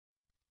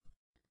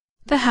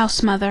The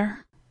House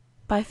Mother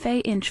by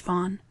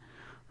Inchfawn.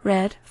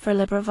 Across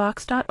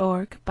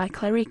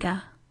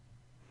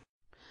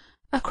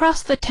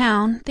the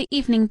town the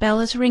evening bell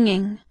is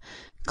ringing.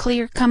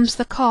 Clear comes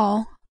the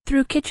call,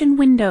 through kitchen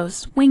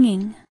windows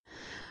winging.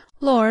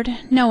 Lord,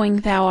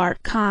 knowing Thou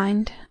art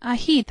kind, I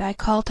heed Thy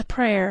call to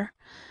prayer.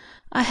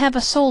 I have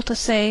a soul to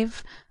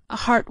save, a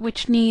heart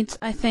which needs,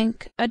 I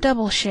think, a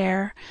double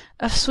share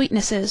Of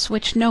sweetnesses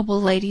which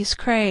noble ladies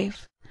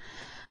crave.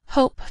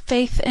 Hope,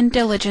 faith, and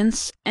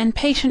diligence, and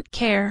patient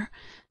care,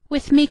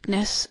 With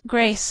meekness,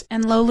 grace,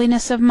 and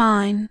lowliness of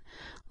mine,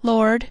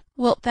 Lord,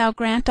 wilt Thou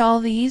grant all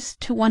these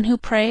To one who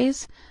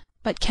prays,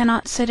 but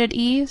cannot sit at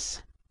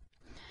ease?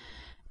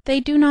 They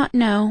do not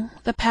know,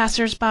 the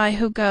passers by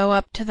who go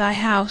Up to Thy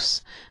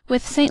house,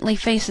 with saintly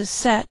faces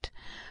set,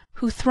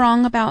 Who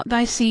throng about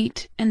Thy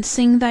seat, and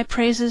sing Thy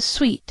praises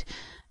sweet,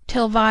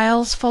 Till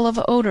vials full of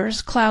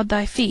odours cloud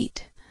Thy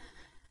feet.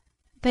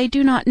 They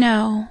do not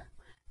know.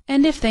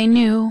 And if they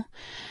knew,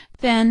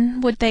 then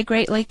would they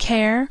greatly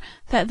care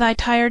That Thy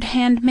tired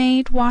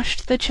handmaid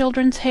washed the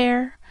children's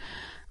hair,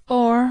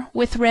 Or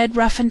with red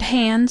roughened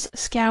hands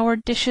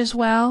scoured dishes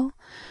well,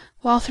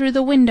 While through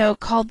the window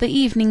called the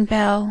evening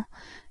bell,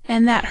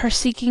 And that her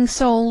seeking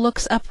soul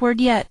looks upward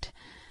yet?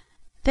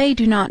 They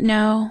do not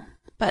know,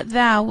 but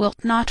Thou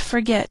wilt not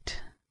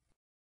forget.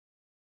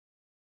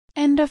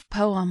 End of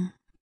poem.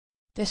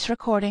 This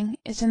recording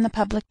is in the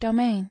public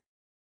domain.